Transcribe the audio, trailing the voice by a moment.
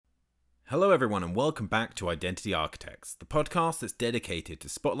Hello, everyone, and welcome back to Identity Architects, the podcast that's dedicated to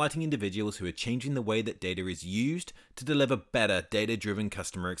spotlighting individuals who are changing the way that data is used to deliver better data-driven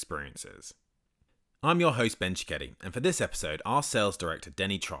customer experiences. I'm your host, Ben Cicchetti, and for this episode, our sales director,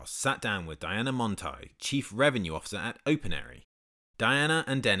 Denny Tross, sat down with Diana Montai, Chief Revenue Officer at OpenAIRE. Diana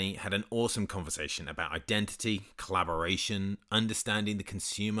and Denny had an awesome conversation about identity, collaboration, understanding the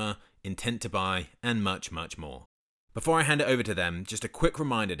consumer, intent to buy, and much, much more. Before I hand it over to them, just a quick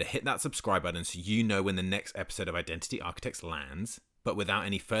reminder to hit that subscribe button so you know when the next episode of Identity Architects lands. But without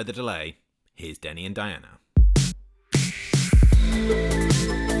any further delay, here's Denny and Diana.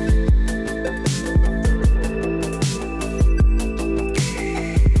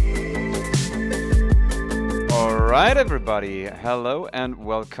 Alright everybody, hello and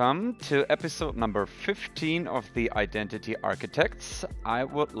welcome to episode number 15 of the Identity Architects. I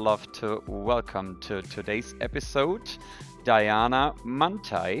would love to welcome to today's episode Diana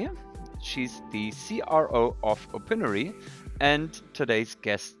Montai. She's the CRO of OpenAIRE and today's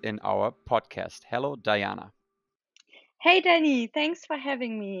guest in our podcast. Hello Diana. Hey Danny, thanks for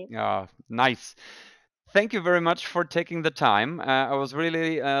having me. Nice. Thank you very much for taking the time. I was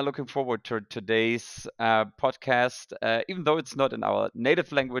really looking forward to today's podcast, even though it's not in our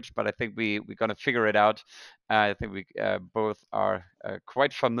native language, but I think we're going to figure it out. I think we both are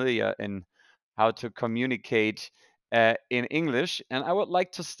quite familiar in how to communicate in English. And I would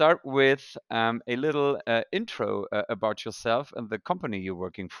like to start with a little intro about yourself and the company you're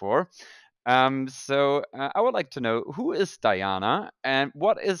working for. So I would like to know, who is Diana and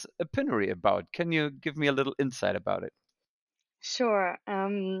what is OpenAIRE about? Can you give me a little insight about it? Sure.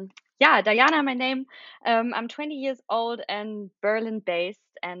 Diana, my name. I'm 20 years old and Berlin-based,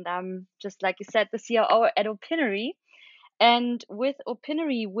 and I'm just like you said, the COO at OpenAIRE. And with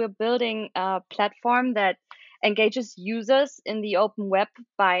OpenAIRE, we're building a platform that engages users in the open web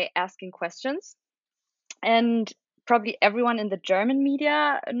by asking questions. And probably everyone in the German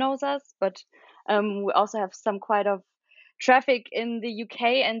media knows us, but we also have some quite of traffic in the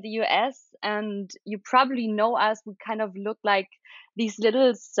UK and the US. And you probably know us. We kind of look like these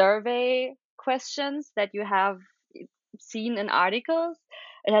little survey questions that you have seen in articles.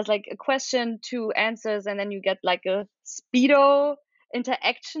 It has like a question, two answers, and then you get like a speedo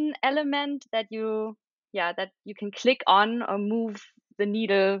interaction element that you can click on or move the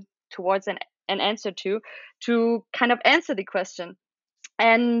needle towards an answer to kind of answer the question.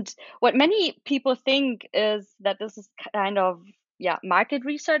 And what many people think is that this is kind of market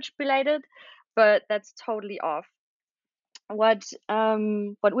research related, but that's totally off. What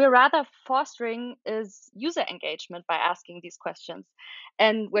we're rather fostering is user engagement by asking these questions,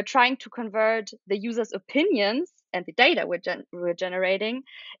 and we're trying to convert the users' opinions and the data we're generating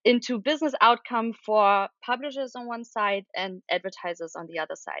into business outcome for publishers on one side and advertisers on the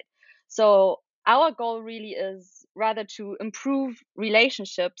other side. So our goal really is rather to improve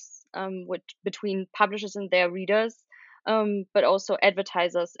relationships between publishers and their readers, but also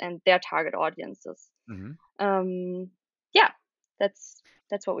advertisers and their target audiences. Mm-hmm. Yeah, that's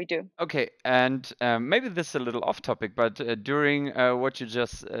what we do. Okay, and maybe this is a little off topic, but during what you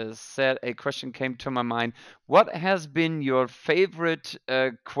just said, a question came to my mind. What has been your favorite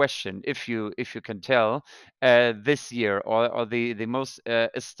question, if you can tell, this year, or the most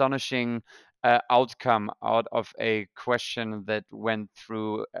astonishing outcome out of a question that went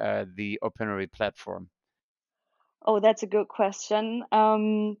through the OpenAIRE platform? Oh, that's a good question,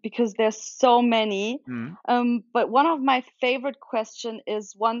 because there's so many. Mm. But one of my favorite question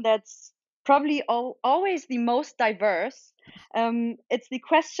is one that's probably always the most diverse. It's the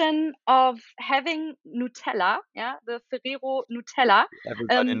question of having Nutella, the Ferrero Nutella,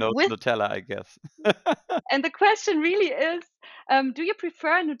 Everybody knows with, Nutella, I guess. and the question really is, do you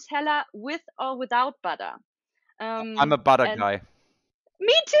prefer Nutella with or without butter? I'm a butter And guy.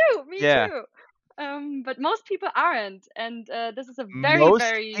 me too, me Yeah. too. But most people aren't, and this is a very, Most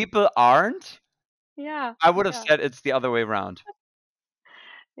very people aren't. yeah, I would have yeah, said it's the other way around.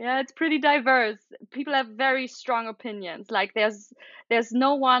 yeah. It's pretty diverse. People have very strong opinions. Like there's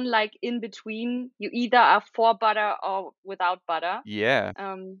no one like in between. You either are for butter or without butter. Yeah.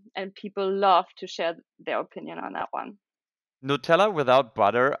 And people love to share their opinion on that one. Nutella without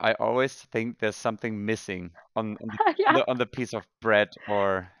butter, I always think there's something missing Yeah, on the piece of bread,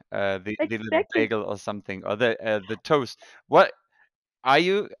 or the little exactly. bagel or something, or the toast. What are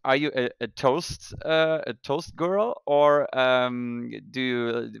you? Are you a toast girl, or do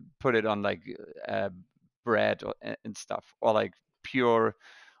you put it on like uh, bread and stuff, or like pure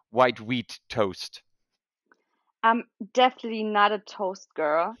white wheat toast? I'm definitely not a toast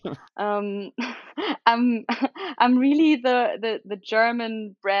girl. Um, I'm I'm really the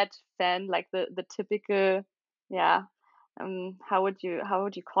German bread fan, like the typical, yeah. How would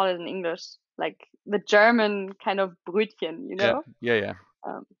you call it in English? Like the German kind of Brötchen, you Yeah, know? yeah, yeah.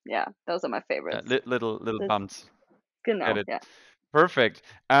 Yeah, those are my favorites. Little This, buns. Get genau, it. yeah. Perfect.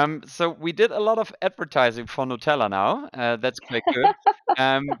 So we did a lot of advertising for Nutella now. That's quite good.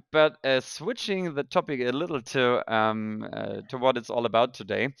 But switching the topic a little to what it's all about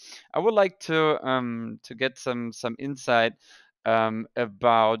today, I would like to get some insight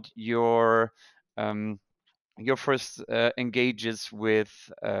about um, your first engages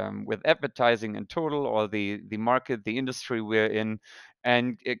with advertising in total, or the market, the industry we're in.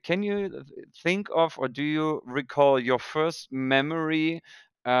 And can you think of, or do you recall your first memory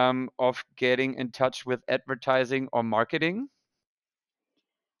of getting in touch with advertising or marketing?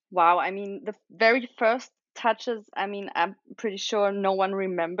 Wow, I mean, the very first touches, I mean, I'm pretty sure no one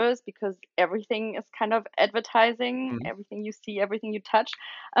remembers because everything is kind of advertising, Mhm. everything you see, everything you touch.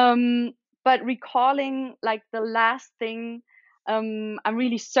 Um, but recalling like the last thing I'm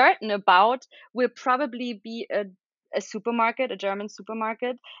really certain about will probably be a supermarket, a German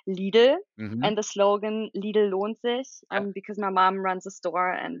supermarket, Lidl, Mhm. and the slogan Lidl lohnt sich, Yeah. because my mom runs a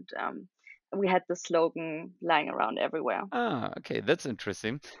store and we had the slogan lying around everywhere. Ah, okay, that's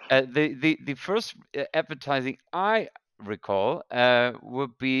interesting. The first advertising I recall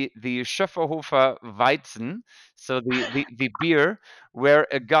would be the Schöfferhofer Weizen, so the beer where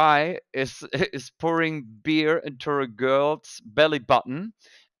a guy is is pouring beer into a girl's belly button,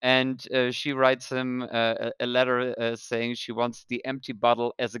 and she writes him a letter saying she wants the empty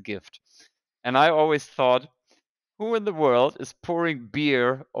bottle as a gift. And I always thought, who in the world is pouring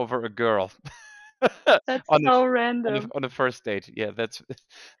beer over a girl? That's on a so random. on a first date. Yeah, that's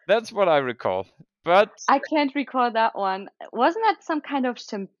that's what I recall. But I can't recall that one. Wasn't that some kind of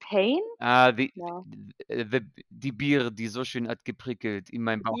champagne? ah, the No. the die Bier, die so schön hat geprickelt in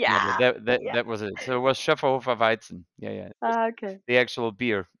meinem Bauchnabel. Yeah. Yeah. That was it. So it was Schöfferhofer Weizen. Yeah, yeah. It was Okay. the actual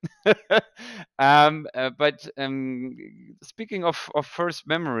beer. But speaking of first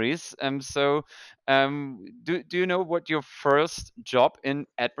memories, do you know what your first job in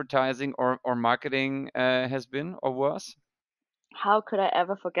advertising or marketing has been or was? How could I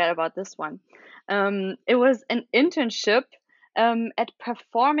ever forget about this one? It was an internship at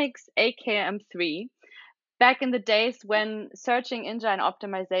Performix AKM3 back in the days when searching engine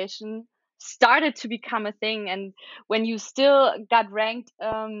optimization started to become a thing, and when you still got ranked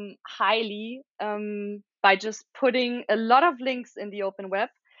highly by just putting a lot of links in the open web.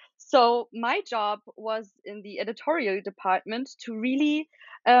 So my job was in the editorial department to really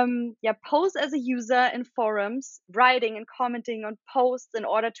yeah, pose as a user in forums, writing and commenting on posts in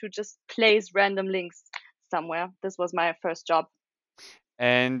order to just place random links somewhere. This was my first job.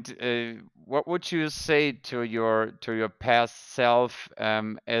 And what would you say to your past self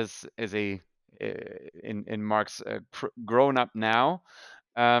as a in Mark's grown up now?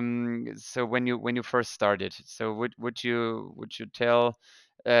 So when you first started, so would you tell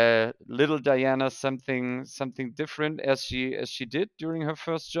little Diana something different as she did during her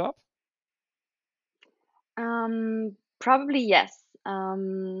first job? Probably yes.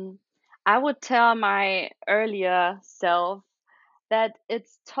 I would tell my earlier self that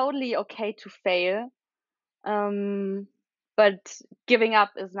it's totally okay to fail, um, but giving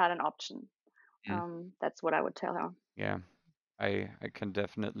up is not an option. Mm. That's what I would tell her. Yeah, I can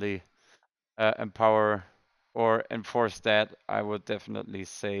definitely empower or enforce that. I would definitely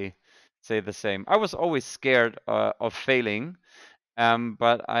say the same. I was always scared of failing,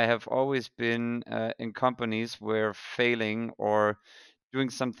 but I have always been in companies where failing or doing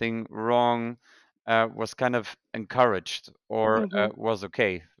something wrong was kind of encouraged or Hmm. was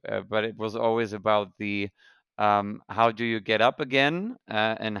okay. But it was always about the how do you get up again,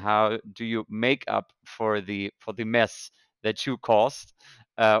 and how do you make up for the mess that you caused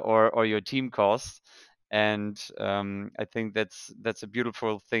or your team caused. And I think that's a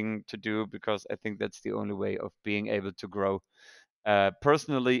beautiful thing to do, because I think that's the only way of being able to grow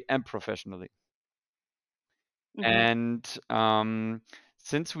personally and professionally. Hmm. And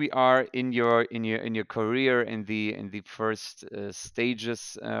since we are in your career, in the first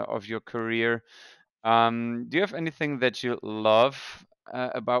stages of your career, do you have anything that you love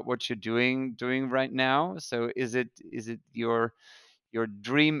about what you're doing right now? So is it your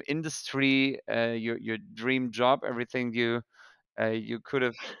dream industry, your dream job, everything you could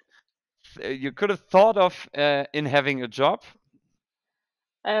have thought of in having a job?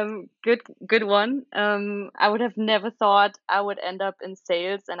 Good one. I would have never thought I would end up in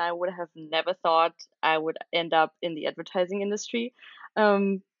sales, and I would have never thought I would end up in the advertising industry.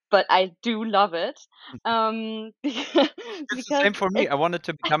 But I do love it. It's the Because same for me. it's. I wanted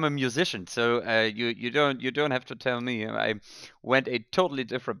to become a musician, so you don't have to tell me. I went a totally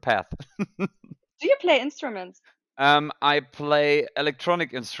different path. Do you play instruments? I play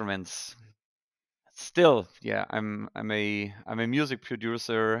electronic instruments. Still, yeah, I'm a music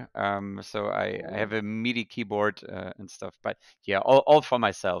producer. So I Oh. have a MIDI keyboard and stuff. But yeah, all for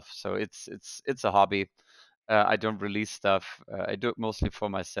myself. So it's a hobby. I don't release stuff. I do it mostly for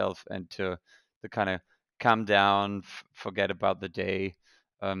myself and to kind of calm down, forget about the day.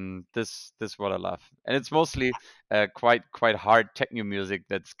 This what I love, and it's mostly quite hard techno music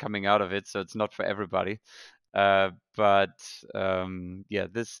that's coming out of it. So it's not for everybody. But yeah,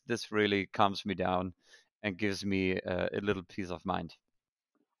 this really calms me down and gives me a little peace of mind.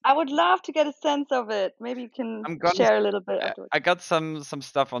 I would love to get a sense of it. Maybe you can I'm gonna share a little bit afterwards. I got some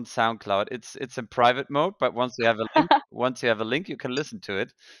stuff on SoundCloud. It's in private mode, but once you have a link, you can listen to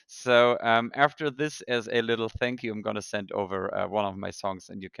it. So after this, as a little thank you, I'm gonna send over one of my songs,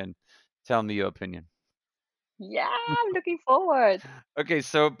 and you can tell me your opinion. Yeah, I'm looking forward. Okay,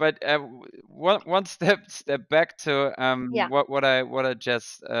 so but one step back to Yeah. what I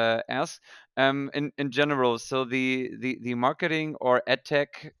just asked. In general, so the marketing or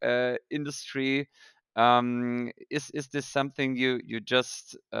edtech industry, is this something you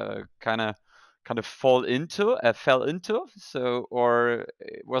just kind of fell into? So, or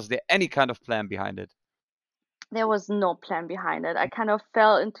was there any kind of plan behind it? There was no plan behind it. I kind of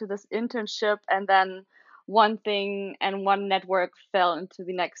fell into this internship, and then one thing and one network fell into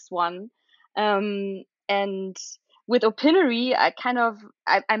the next one. And with Opinory,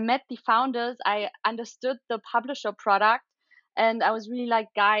 I met the founders. I understood the publisher product, and I was really like,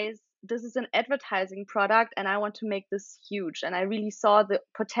 guys, this is an advertising product, and I want to make this huge. And I really saw the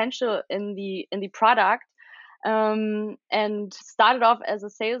potential in the product, and started off as a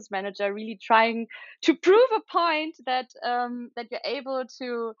sales manager, really trying to prove a point that that you're able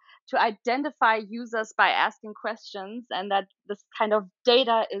to identify users by asking questions, and that this kind of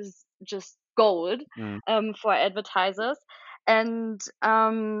data is just gold Mm, for advertisers. And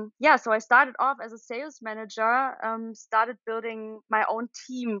yeah, so I started off as a sales manager, started building my own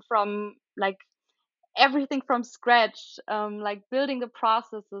team from like everything from scratch, like building the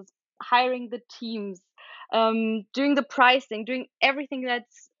processes, hiring the teams, doing the pricing, doing everything that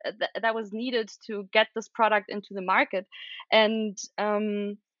was needed to get this product into the market. And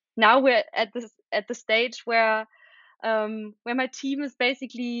now we're at the stage where my team is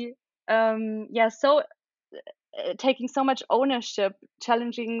basically yeah, so taking so much ownership,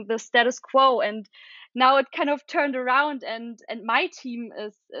 challenging the status quo. And now it kind of turned around, and my team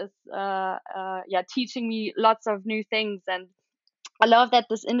is yeah, teaching me lots of new things. And I love that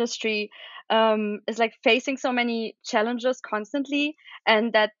this industry is like facing so many challenges constantly,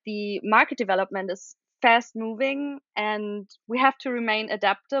 and that the market development is fast moving, and we have to remain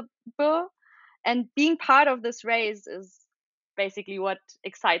adaptable. And being part of this race is basically what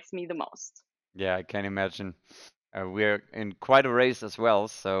excites me the most. yeah, I can imagine. We're in quite a race as well.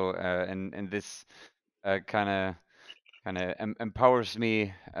 So and this kind of empowers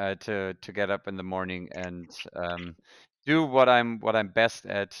me to get up in the morning and do what I'm best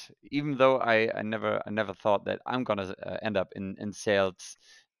at. Even though I never thought that I'm gonna end up in sales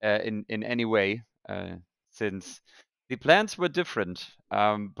in any way, since the plans were different.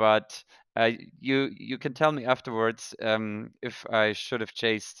 But you can tell me afterwards if I should have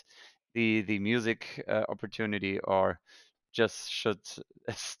chased the music opportunity, or just should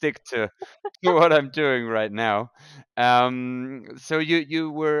stick to what I'm doing right now. So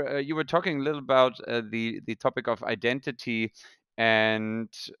you were talking a little about the topic of identity and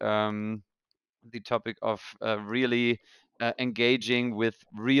the topic of really engaging with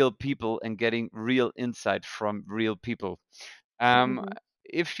real people and getting real insight from real people. Um, Mhm.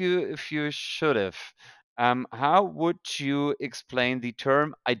 if you should have, how would you explain the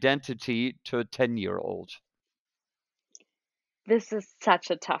term identity to a 10-year-old? This is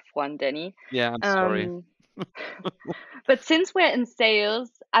such a tough one, Danny. Yeah, I'm sorry. Um, but since we're in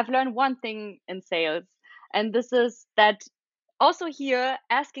sales, I've learned one thing in sales, and this is that also here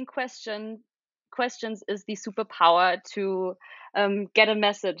asking questions is the superpower to get a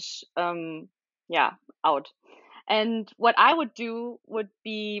message, yeah, out. And what I would do would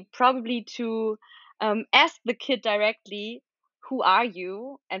be probably to ask the kid directly, "Who are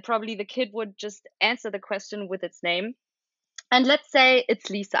you?" And probably the kid would just answer the question with its name. And let's say it's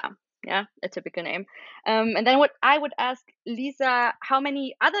Lisa. Yeah, a typical name. And then what I would ask Lisa, how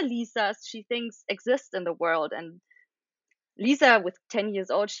many other Lisas she thinks exist in the world. And Lisa, with 10 years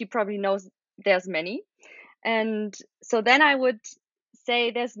old, she probably knows there's many. And so then I would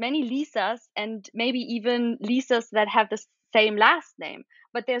say there's many Lisas and maybe even Lisas that have the same last name,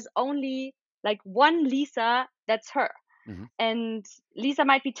 but there's only like one Lisa that's her. Hmm. And Lisa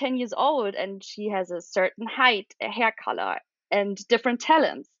might be 10 years old and she has a certain height, a hair color, and different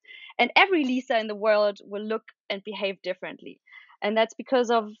talents. And every Lisa in the world will look and behave differently. And that's because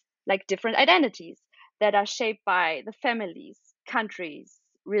of like different identities that are shaped by the families, countries,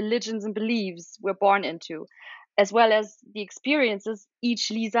 religions, and beliefs we're born into, as well as the experiences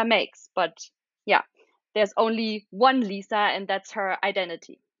each Lisa makes. But yeah, there's only one Lisa, and that's her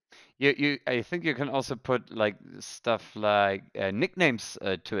identity. I think you can also put like stuff like nicknames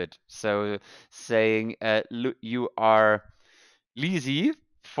to it. So saying you are Lisi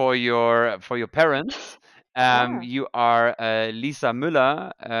for your parents. Ah, You are Lisa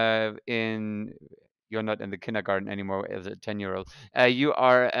Müller in you're not in the kindergarten anymore as a 10-year-old. You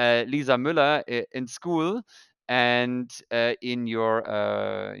are Lisa Müller in school and in your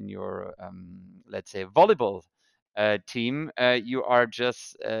let's say volleyball team, you are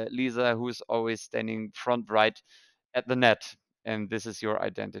just Lisa who's always standing front right at the net, and this is your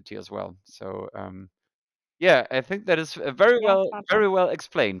identity as well. So yeah, I think that is yeah, smart one. very well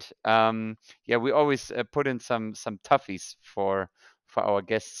explained. Yeah, we always put in some toughies for our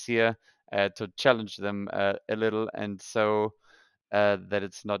guests here to challenge them a little, and so that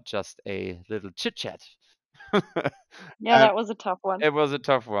it's not just a little chit chat. Yeah, that was a tough one. It was a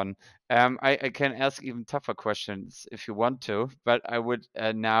tough one. I can ask even tougher questions if you want to, but I would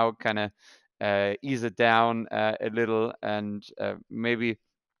now kind of ease it down a little and maybe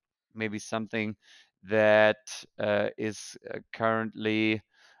something that is currently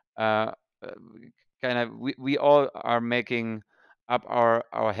uh, uh, kind of we all are making up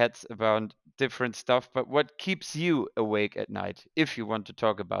our heads about different stuff, but what keeps you awake at night if you want to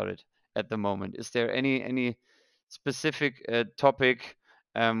talk about it at the moment? Is there any specific topic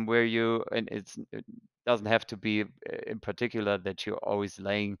where you and it doesn't have to be in particular that you're always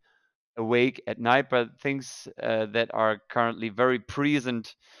laying awake at night, but things that are currently very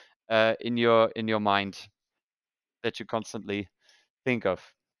present in your mind that you constantly think of,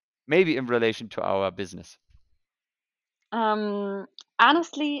 maybe in relation to our business. Um,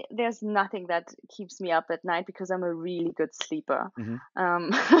 Honestly, there's nothing that keeps me up at night because I'm a really good sleeper. Hmm. Um,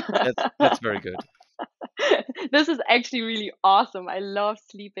 That's very good. this is actually really awesome. I love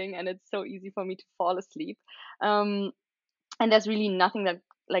sleeping, and it's so easy for me to fall asleep. Um, and there's really nothing that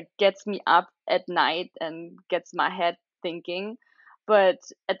like gets me up at night and gets my head thinking. But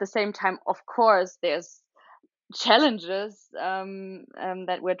at the same time, of course, there's challenges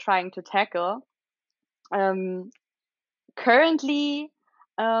that we're trying to tackle. Um, Currently,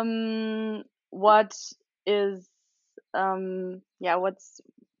 what is yeah,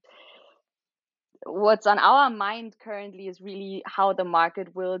 what's on our mind currently is really how the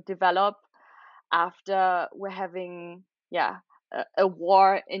market will develop after we're having yeah a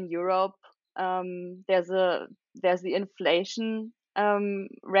war in Europe. There's the inflation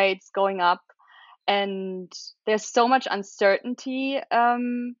rates going up, and there's so much uncertainty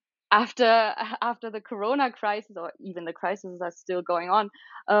after after the corona crisis, or even the crises are still going on.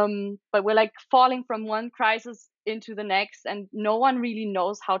 But we're like falling from one crisis into the next, and no one really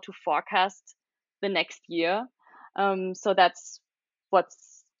knows how to forecast the next year. So that's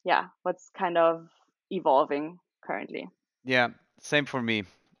what's kind of evolving currently. Yeah, same for me.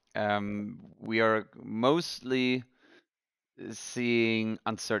 We are mostly seeing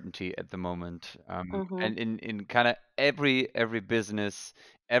uncertainty at the moment, Hmm. and in kind of every business,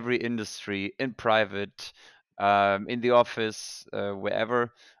 every industry, in private, in the office,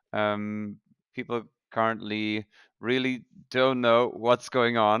 wherever, um, people currently really don't know what's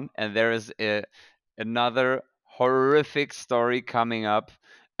going on, and there is another horrific story coming up.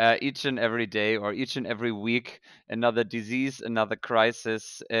 Each and every day, or each and every week, another disease, another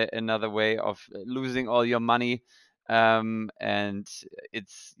crisis, another way of losing all your money, and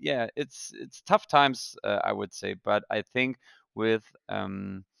it's yeah it's tough times, I would say, but I think with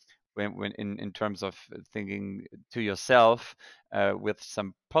when in terms of thinking to yourself with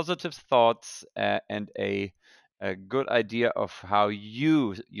some positive thoughts and a good idea of how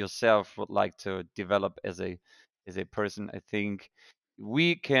you yourself would like to develop as a person, I think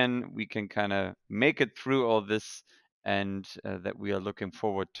we can kind of make it through all this, and that we are looking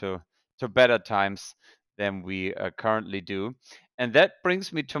forward to better times than we currently do. And that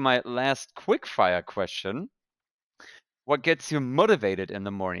brings me to my last quick fire question. What gets you motivated in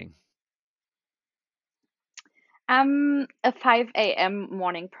the morning? I'm a 5 a.m.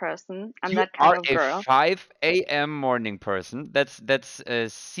 morning person. I'm You that kind are of a girl. 5 a.m. morning person. That's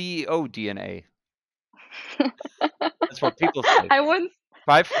CEO DNA. That's what people say. I wouldn't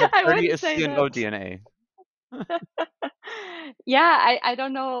 5:30 is say CNO that. DNA. Yeah, I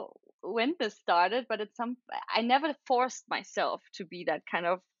don't know when this started, but it's some I never forced myself to be that kind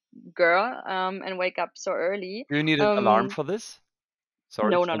of girl and wake up so early. Do you need an alarm Um for this?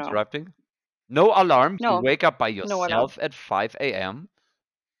 Sorry no, for no, no. interrupting. No alarm. You No, wake up by no alarm. yourself at 5 a.m.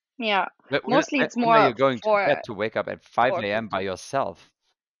 Yeah. When, Mostly when it's when are you more going to bed for to wake up at 5 a.m. by 4:50. yourself?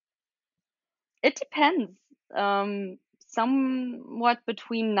 It depends. Somewhat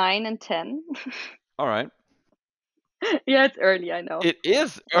between 9 and 10. All right. Yeah, it's early, I know. It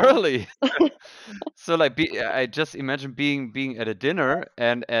is Um early. So like I just imagine being at a dinner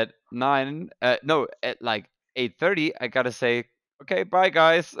and at 9 no, at like 8:30 I gotta say, okay, bye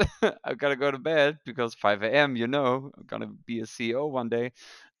guys. I gotta go to bed because 5 a.m. I'm gonna be a CEO one day.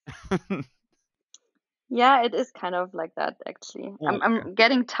 Yeah, it is kind of like that actually. Oh, I'm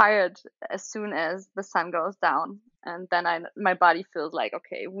getting tired as soon as the sun goes down, and then my body feels like,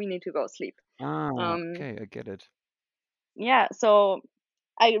 okay, we need to go sleep. Um, okay, I get it. yeah, so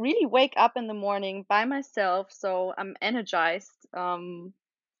I really wake up in the morning by myself, so I'm energized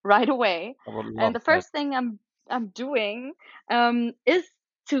right away. I would And love the that. first thing I'm doing is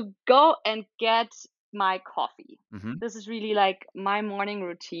to go and get my coffee. Hmm. This is really like my morning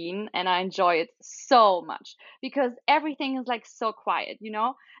routine, and I enjoy it so much because everything is like so quiet, you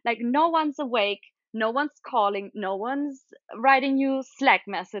know? Like no one's awake, no one's calling, no one's writing you Slack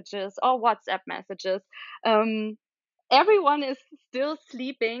messages or WhatsApp messages. Um, Everyone is still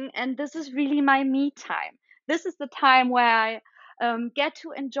sleeping, and this is really my me time. This is the time where I get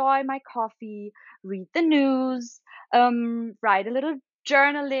to enjoy my coffee, read the news, write a little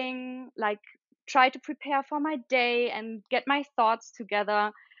journaling, like try to prepare for my day and get my thoughts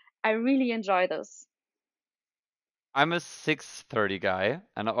together. I really enjoy this. I'm a 6:30 guy,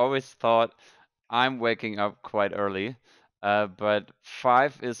 and I always thought I'm waking up quite early. But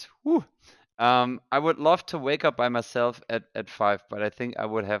 5 is whew. I would love to wake up by myself at 5, but I think I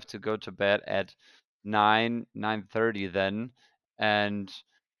would have to go to bed at 9:30 then. And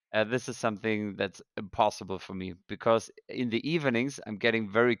this is something that's impossible for me because in the evenings I'm getting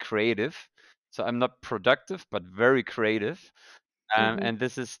very creative. So I'm not productive, but very creative. Hmm. And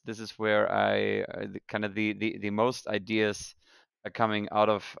this is where I kind of the most ideas are coming out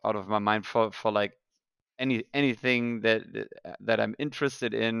of my mind for like anything that I'm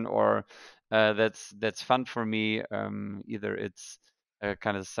interested in or that's fun for me. Either it's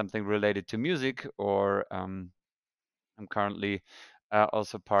kind of something related to music or I'm currently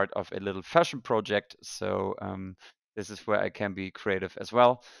also part of a little fashion project. So this is where I can be creative as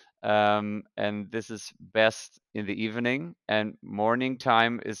well. And this is best in the evening, and morning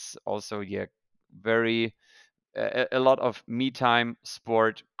time is also, yeah, very a lot of me time,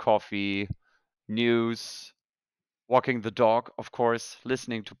 sport, coffee, news, walking the dog, of course,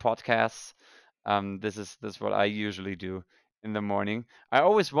 listening to podcasts. This is what I usually do in the morning. I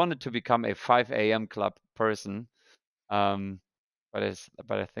always wanted to become a 5 a.m. club person, um, but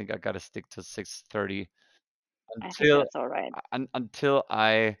I think I gotta stick to 6:30 I think until that's all right. until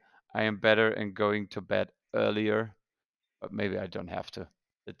I am better in going to bed earlier. But maybe I don't have to.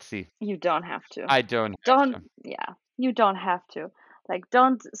 Let's see. You don't have to. I don't have Don't, to. yeah, you don't have to. Like,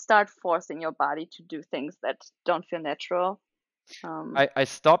 don't start forcing your body to do things that don't feel natural. Um, I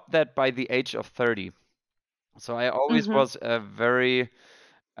stopped that by the age of 30. So I always mhm. was very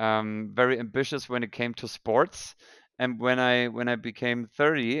ambitious when it came to sports. And when I became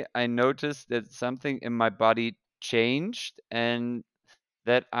 30, I noticed that something in my body changed and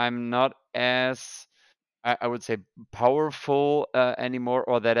that I'm not as I would say powerful anymore,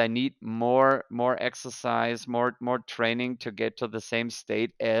 or that I need more exercise, more training to get to the same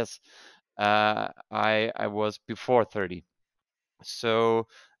state as I was before 30. So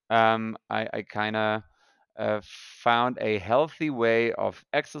I kind of found a healthy way of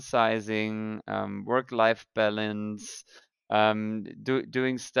exercising, work-life balance,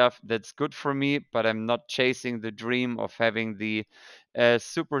 doing stuff that's good for me, but I'm not chasing the dream of having the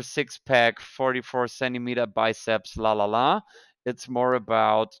super six-pack, 44 centimeter biceps, la la la. It's more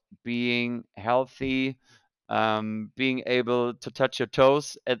about being healthy, being able to touch your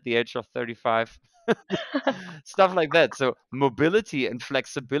toes at the age of 35, stuff like that. So mobility and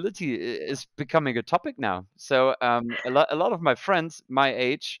flexibility is becoming a topic now. So a lot of my friends my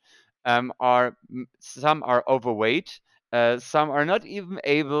age some are overweight, some are not even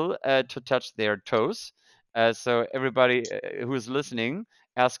able to touch their toes. So everybody who is listening,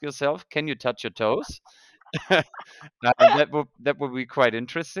 ask yourself, can you touch your toes? That would be quite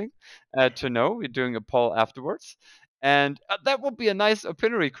interesting to know. We're doing a poll afterwards, and that would be a nice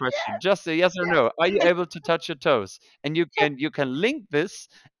opinionary question. Just a yes or Yeah. no. Are you able to touch your toes? And you can link this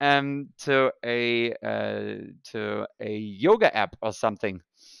to a yoga app or something.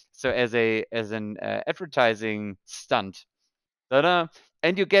 So as an advertising stunt. Ta-da!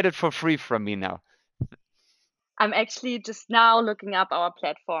 And you get it for free from me now. I'm actually just now looking up our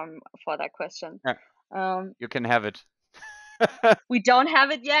platform for that question. Yeah, Um, you can have it. we don't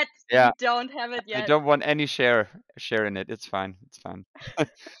have it yet. Yeah. We don't have it I yet. don't want any share in it. It's fine. It's fine.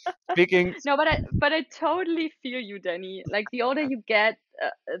 Speaking. No, but I totally feel you, Danny. Like the older you get,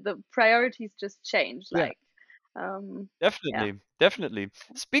 the priorities just change. Yeah. Like, yeah. Definitely.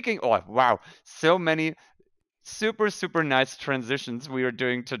 Speaking. Oh, wow. So many super nice transitions we are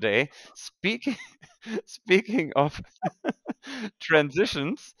doing today. Speaking of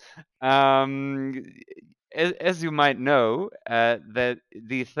transitions, as you might know, that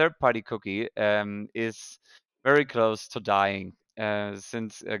the third-party cookie is very close to dying,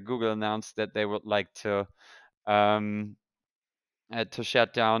 since Google announced that they would like to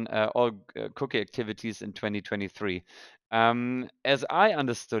shut down all cookie activities in 2023. As I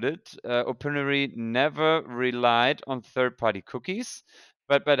understood it, Opinary never relied on third-party cookies,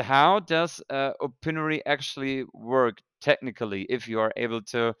 but how does Opinary actually work technically? If you are able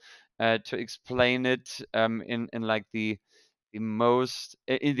to explain it in like the most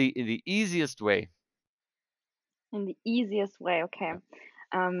in the easiest way. In the easiest way, okay.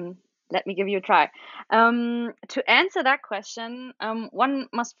 Let me give you a try. To answer that question, one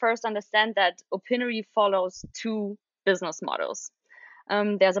must first understand that Opinary follows two business models.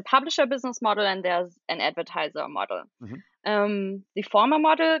 There's a publisher business model and there's an advertiser model. The former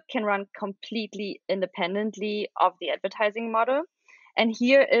model can run completely independently of the advertising model. And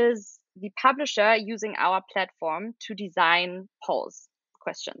here is the publisher using our platform to design polls,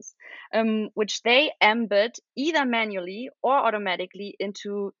 questions, which they embed either manually or automatically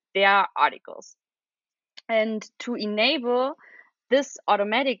into their articles. And to enable this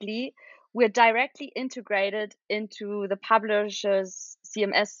automatically, we're directly integrated into the publisher's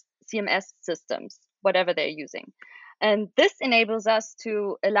CMS systems, whatever they're using. And this enables us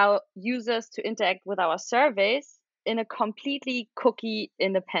to allow users to interact with our surveys in a completely cookie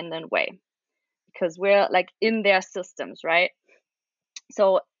independent way because we're like in their systems, right?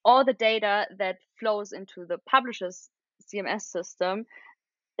 So all the data that flows into the publisher's CMS system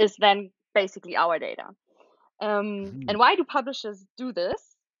is then basically our data. And why do publishers do this?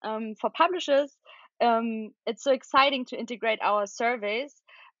 For publishers, it's so exciting to integrate our surveys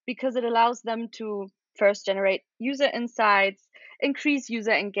because it allows them to first generate user insights, increase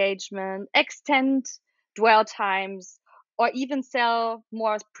user engagement, extend dwell times, or even sell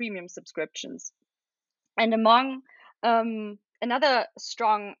more premium subscriptions. And among another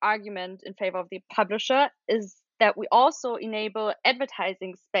strong argument in favor of the publisher is that we also enable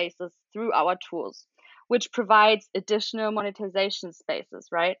advertising spaces through our tools, which provides additional monetization spaces,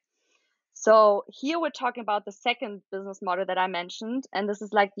 right? So here we're talking about the second business model that I mentioned, and this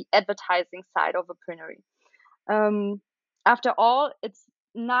is like the advertising side of Opinary. After all, it's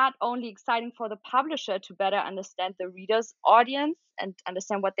not only exciting for the publisher to better understand the reader's audience and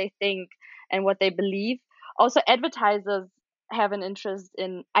understand what they think and what they believe. Also, advertisers have an interest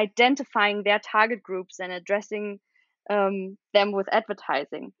in identifying their target groups and addressing them with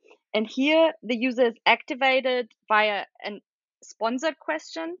advertising. And here, the user is activated via an sponsored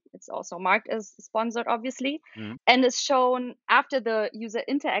question. It's also marked as sponsored, obviously, and is shown after the user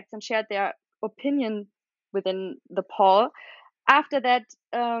interacts and shared their opinion within the poll. After that,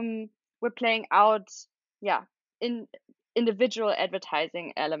 we're playing out, in individual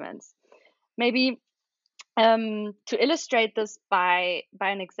advertising elements. Maybe to illustrate this by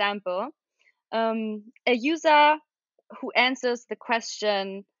an example, a user who answers the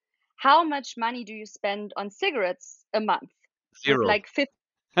question, "How much money do you spend on cigarettes a month?" with 0. like 50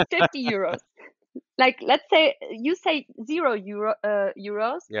 euros. Like let's say you say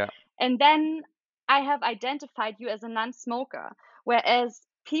 €0, Yeah. and then I have identified you as a non-smoker, whereas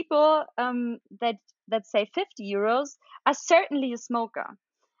people that say 50 euros are certainly a smoker.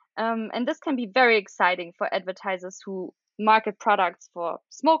 And this can be very exciting for advertisers who market products for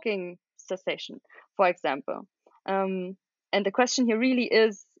smoking cessation, for example. And the question here really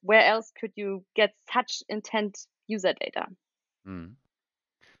is, where else could you get such intent user data?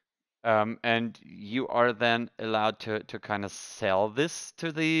 And you are then allowed to kind of sell this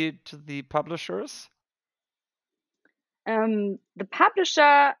to the publishers? The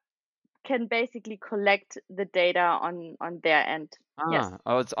publisher can basically collect the data on their end. Yes,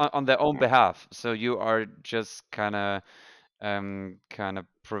 Oh, it's on their own yeah, behalf. So you are just kind of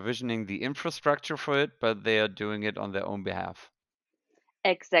provisioning the infrastructure for it, but they are doing it on their own behalf.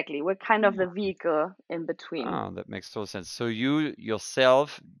 exactly. We're kind of the vehicle in between. Oh, that makes total sense. So you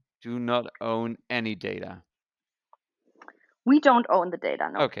yourself do not own any data. We don't own the data,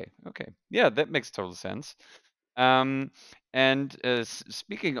 no. Okay, okay. Yeah, that makes total sense. Um, and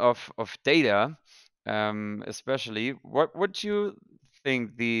speaking of data, especially, what do you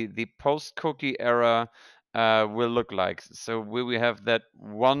think the post-cookie era will look like? So will we have that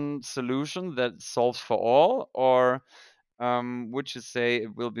one solution that solves for all, or would you say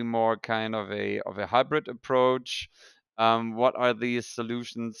it will be more kind of a hybrid approach? What are the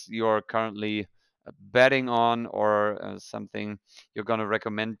solutions you're currently betting on, or something you're going to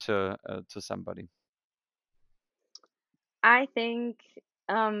recommend to somebody? I think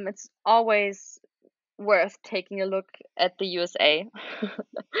it's always worth taking a look at the USA,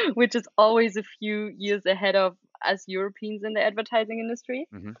 which is always a few years ahead of us Europeans in the advertising industry.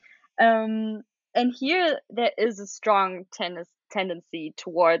 Hmm. Um, and here there is a strong tendency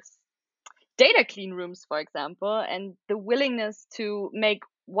towards data clean rooms, for example, and the willingness to make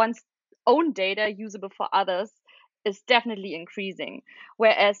one's own data usable for others is definitely increasing.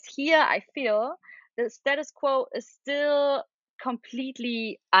 Whereas here, I feel the status quo is still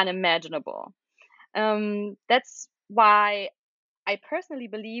completely unimaginable. That's why I personally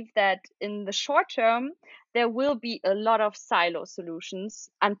believe that in the short term, there will be a lot of silo solutions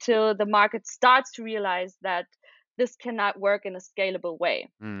until the market starts to realize that this cannot work in a scalable way.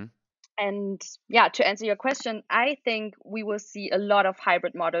 Mm. And yeah, to answer your question, I think we will see a lot of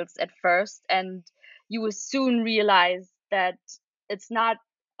hybrid models at first, and you will soon realize that it's not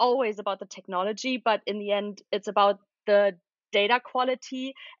always about the technology, but in the end, it's about the data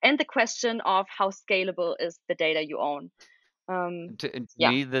quality and the question of how scalable is the data you own. To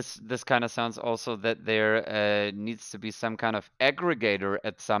Yeah. me, this kind of sounds also that there needs to be some kind of aggregator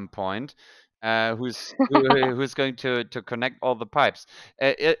at some point, who's going to connect all the pipes,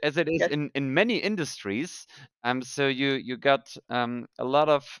 as it is Yes. in many industries. So you got a lot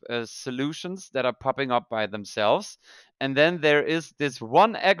of solutions that are popping up by themselves, and then there is this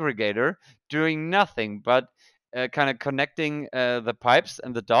one aggregator doing nothing but kind of connecting the pipes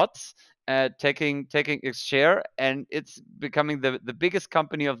and the dots, taking its share, and it's becoming the biggest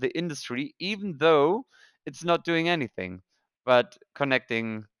company of the industry, even though it's not doing anything but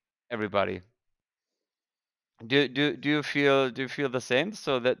connecting everybody. Do you feel the same?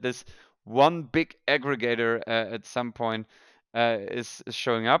 So that this one big aggregator at some point is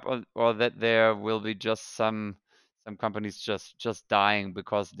showing up, or that there will be just some companies just dying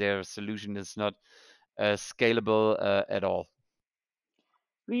because their solution is not scalable at all.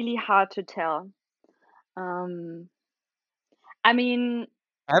 Really hard to tell. Um, I mean,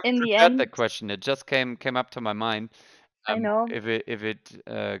 I haven't in the prepared end, that question. It just came up to my mind. I know. If it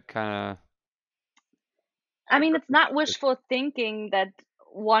kind of I mean, it's not wishful thinking that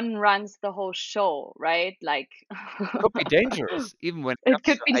one runs the whole show, right? Like, could be dangerous, even when it it comes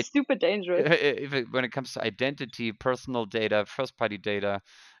could to be super dangerous. when it comes to identity, personal data, first party data,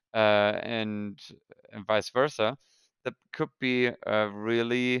 and vice versa. That could be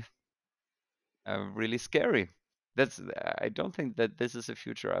really scary. I don't think that this is a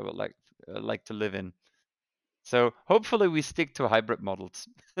future I would like to live in. So hopefully we stick to hybrid models.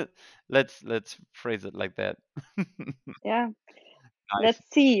 Let's phrase it like that. Yeah, Nice. let's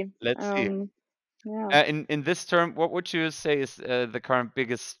see. Let's see. Yeah. In this term, what would you say is the current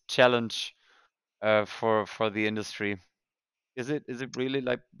biggest challenge for the industry? Is it really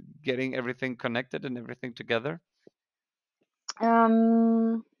like getting everything connected and everything together?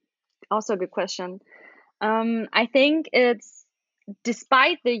 Um, Also a good question. I think it's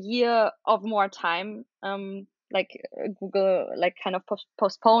despite the year of more time, Google like kind of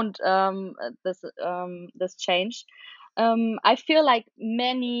postponed this change. I feel like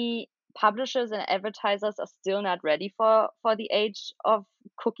many publishers and advertisers are still not ready for the age of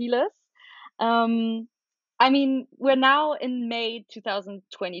cookieless. Um, I mean, we're now in May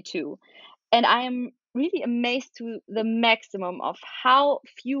 2022, and I am really amazed to the maximum of how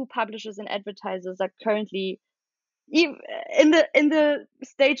few publishers and advertisers are currently ev- in the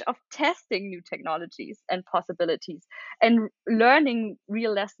stage of testing new technologies and possibilities and learning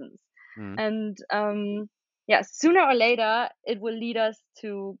real lessons. Mm. And yeah, sooner or later, it will lead us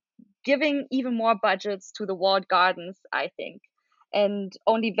to giving even more budgets to the walled gardens, I think. And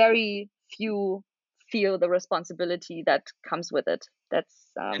only very few feel the responsibility that comes with it.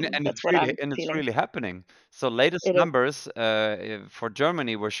 And that's what I'm it's feeling. really happening. So latest It is. numbers for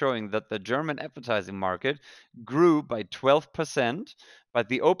Germany were showing that the German advertising market grew by 12%, but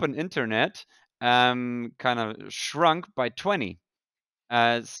the open internet kind of shrunk by 20.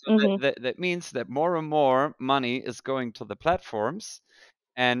 So Hmm. that means that more and more money is going to the platforms,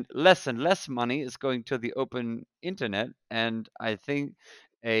 and less money is going to the open internet. And I think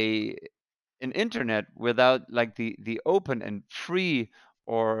a an internet without like the open and free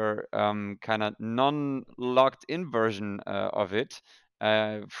or kind of non-logged in version of it,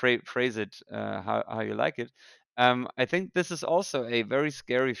 phrase it how you like it. I think this is also a very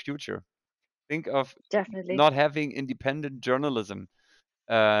scary future. Think of Definitely. not having independent journalism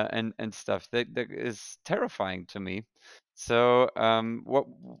and stuff. That is terrifying to me. So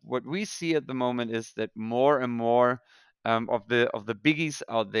what we see at the moment is that more and more of the biggies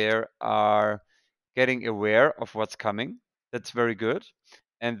out there are getting aware of what's coming. That's very good.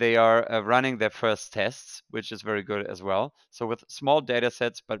 And they are running their first tests, which is very good as well. So with small data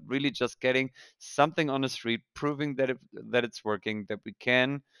sets, but really just getting something on the street, proving that it's working, that we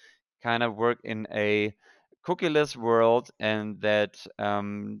can kind of work in a cookieless world, and that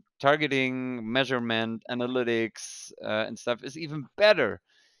targeting, measurement, analytics, and stuff is even better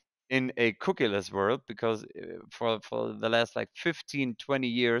in a cookieless world, because for the last like 15, 20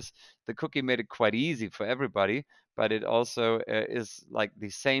 years, the cookie made it quite easy for everybody, but it also is like the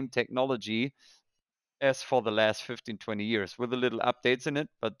same technology as for the last 15, 20 years with a little updates in it,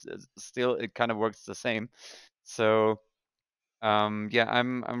 but still it kind of works the same. So yeah,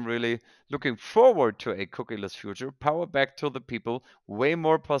 I'm really looking forward to a cookieless future. Power back to the people, way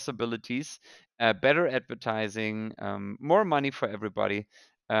more possibilities, better advertising, more money for everybody.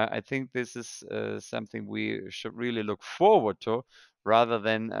 I think this is something we should really look forward to, rather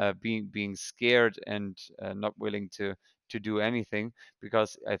than being scared and not willing to do anything.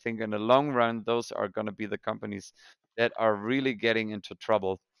 Because I think in the long run, those are going to be the companies that are really getting into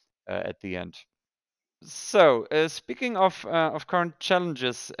trouble at the end. So, speaking of current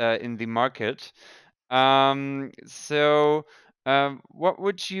challenges in the market, what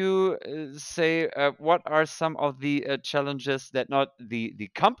would you say? What are some of the challenges that not the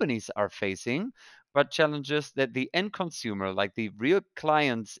companies are facing, but challenges that the end consumer, like the real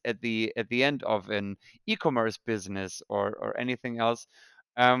clients at the end of an e-commerce business or anything else,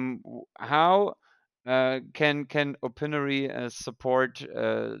 how can Opinory support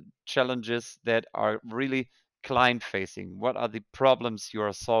challenges that are really client facing? What are the problems you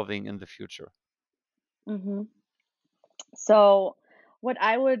are solving in the future? Hmm. So, what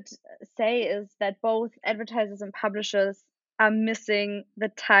I would say is that both advertisers and publishers are missing the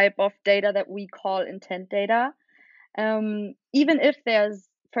type of data that we call intent data. Even if there's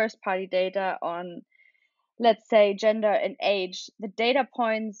first party data on, let's say, gender and age, the data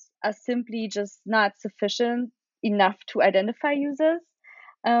points are simply just not sufficient enough to identify users.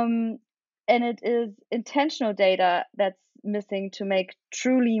 Um, and it is intentional data that's missing to make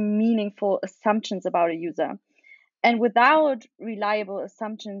truly meaningful assumptions about a user. And without reliable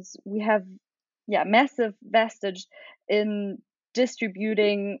assumptions, we have, yeah, massive vestige in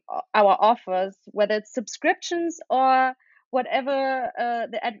distributing our offers, whether it's subscriptions or whatever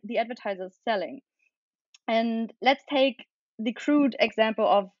the advertiser is selling. And let's take the crude example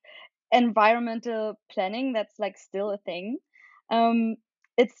of environmental planning that's like still a thing. Um,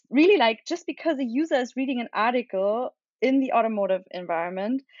 it's really like, just because a user is reading an article in the automotive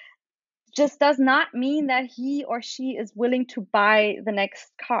environment just does not mean that he or she is willing to buy the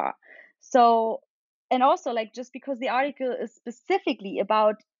next car. So, and also, like, just because the article is specifically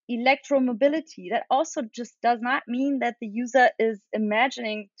about electromobility, that also just does not mean that the user is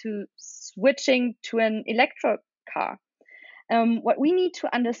imagining to switching to an electric car. What we need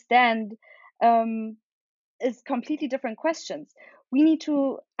to understand um, is completely different questions. We need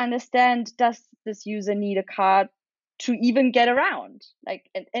to understand, does this user need a car to even get around? Like,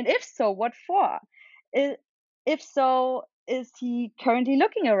 and if so, what for? I- If so, is he currently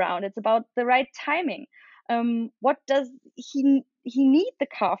looking around? It's about the right timing. What does he need the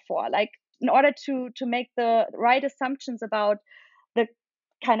car for? Like, in order to make the right assumptions about the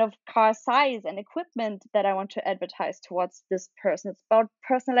kind of car size and equipment that I want to advertise towards this person. It's about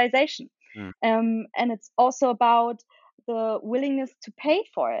personalization. Mm. And it's also about the willingness to pay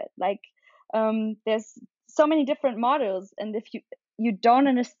for it. Like, there's so many different models, and if you don't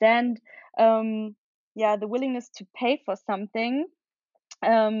understand, yeah, the willingness to pay for something,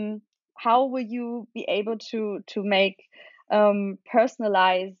 um, how will you be able to make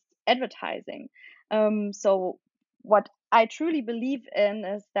personalized advertising? So what I truly believe in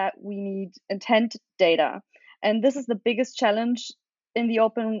is that we need intent data, and this is the biggest challenge in the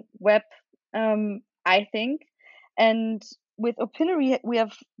open web, I think. And with Opinory, we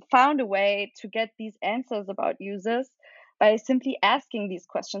have found a way to get these answers about users by simply asking these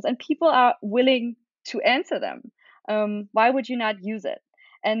questions, and people are willing to answer them. Why would you not use it?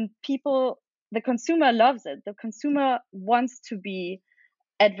 And the consumer loves it. The consumer wants to be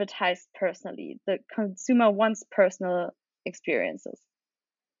advertised personally. The consumer wants personal experiences.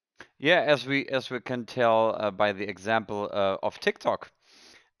 Yeah, as we can tell by the example of TikTok.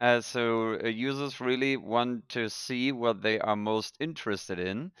 So users really want to see what they are most interested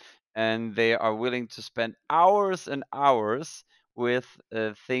in, and they are willing to spend hours and hours with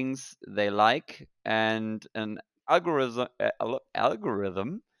things they like, and an algorithm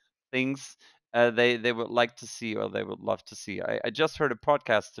things they would like to see or they would love to see. I just heard a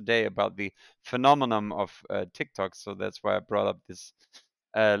podcast today about the phenomenon of TikTok, so that's why I brought up this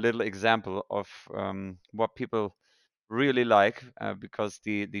little example of what people really like, because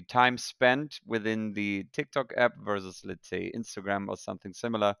the time spent within the TikTok app versus, let's say, Instagram or something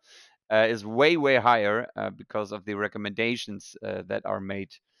similar is way higher because of the recommendations that are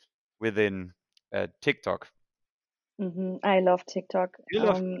made within TikTok. I love TikTok. You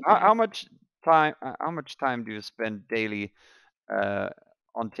love how much time do you spend daily uh,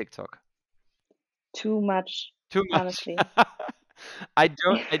 on TikTok? Too much, Too much. honestly. I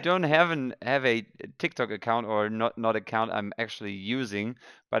don't have a TikTok account, or not account I'm actually using,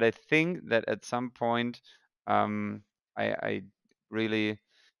 but I think that at some point I really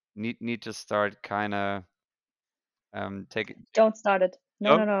need to start kind of take it. Don't start it.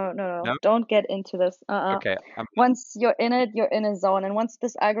 No, No, no, no, no, no. no. Don't get into this. Okay, Once you're in it, you're in a zone. And once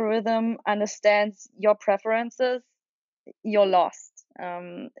this algorithm understands your preferences, you're lost.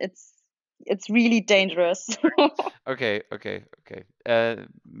 It's really dangerous. okay.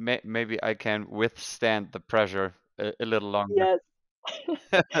 Maybe I can withstand the pressure a little longer. Yes.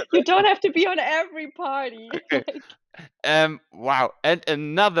 You don't have to be on every party. Okay. Wow, and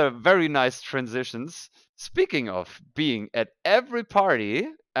another very nice transitions. Speaking of being at every party,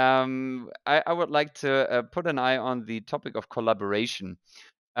 I would like to put an eye on the topic of collaboration.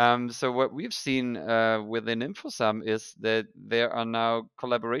 So what we've seen within InfoSum is that there are now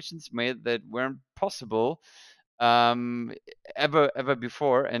collaborations made that weren't possible um, ever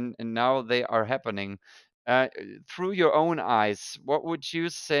before, and now they are happening. Through your own eyes, what would you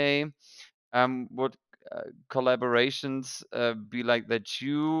say? Would collaborations be like that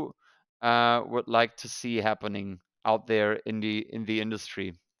you would like to see happening out there in the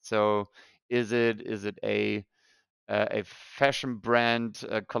industry? So is it a fashion brand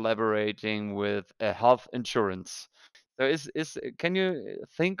collaborating with a health insurance? So is can you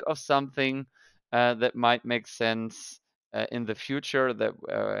think of something that might make sense in the future that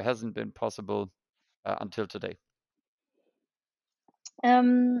hasn't been possible until today?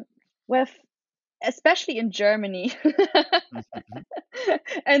 Um, with especially in Germany Mhm.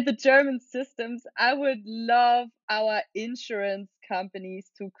 and the German systems, I would love our insurance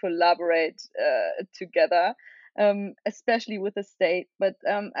companies to collaborate together, especially with the state. But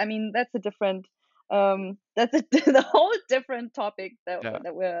I mean, that's a different, that's the whole different topic Yeah,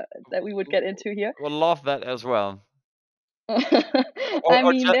 that we would get into here. would love that as well. or I or,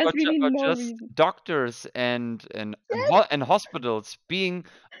 mean, ju- there's or, ju- really or no just reason. doctors and Yes, and hospitals being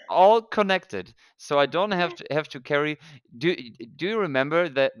all connected, so I don't have to carry. Do you remember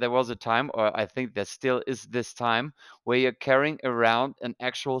that there was a time, or I think there still is this time, where you're carrying around an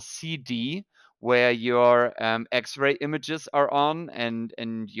actual CD where your X-ray images are on,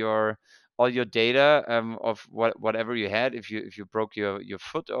 and your all your data of whatever you had, if you broke your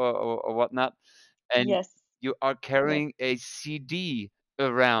foot or whatnot, and yes, you are yes, carrying a CD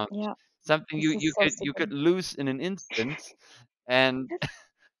around, yeah. something This you is you so could you stupid. could lose in an instant. And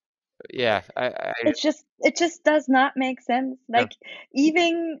yeah, It just does not make sense. yeah, Like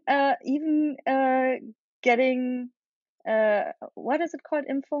even getting what is it called?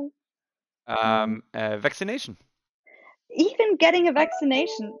 Info? vaccination. Even getting a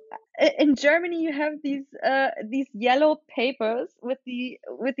vaccination. In Germany you have these yellow papers with the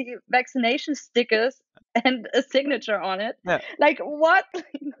vaccination stickers and a signature on it. Yeah, Like what?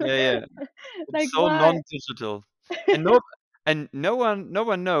 yeah. It's Like so why? non-digital, and no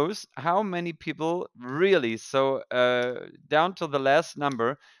one knows how many people really, so down to the last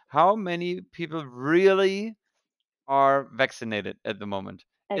number, how many people really are vaccinated at the moment.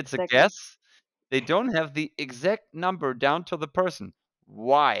 It's a Exactly. guess. They don't have the exact number down to the person.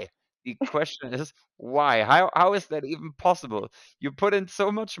 Why? The question is why? How is that even possible? You put in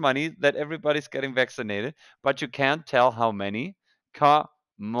so much money that everybody's getting vaccinated, but you can't tell how many? Come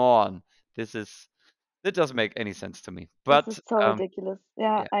on. This is That doesn't make any sense to me. This But is so ridiculous.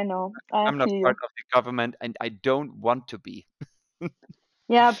 Yeah, yeah, I know. I I'm not feel part you. of the government, and I don't want to be.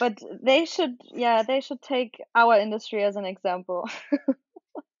 Yeah, but they should take our industry as an example.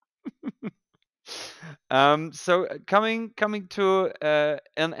 So coming to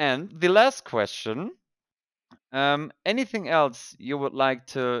an end, the last question. Anything else you would like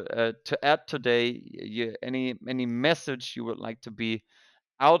to add today? Any message you would like to be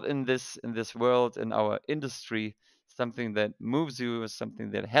out in this world, in our industry? Something that moves you,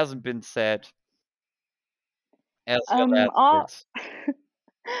 something that hasn't been said as your last All words.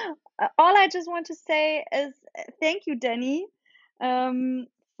 all I just want to say is thank you, Danny,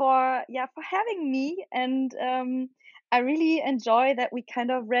 for having me, and I really enjoy that we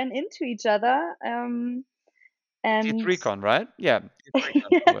kind of ran into each other. And T3Con, right? Yeah, T3Con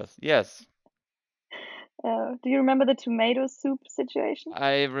it yes, was. Yes, do you remember the tomato soup situation?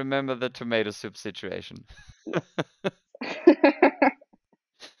 I remember the tomato soup situation.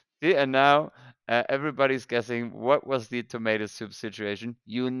 See, and now everybody's guessing what was the tomato soup situation.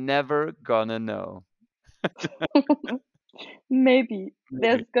 You never gonna know. Maybe Maybe.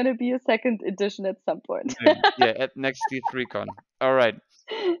 there's gonna be a second edition at some point. Maybe. Yeah, at next T3Con. All right.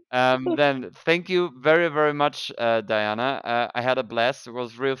 Then thank you very, very much, Diana. I had a blast. It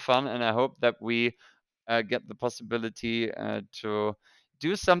was real fun, and I hope that we get the possibility to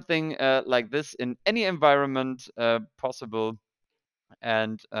do something like this in any environment possible.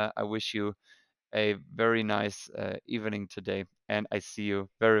 And I wish you a very nice evening today, and I see you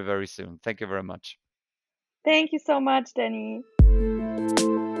very, very soon. Thank you very much. Thank you so much, Danny.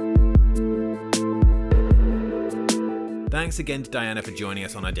 Thanks again to Diana for joining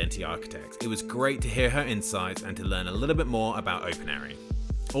us on Identity Architects. It was great to hear her insights and to learn a little bit more about OpenAIRE.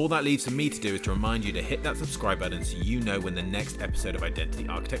 All that leaves for me to do is to remind you to hit that subscribe button so you know when the next episode of Identity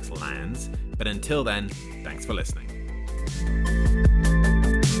Architects lands. But until then, thanks for listening.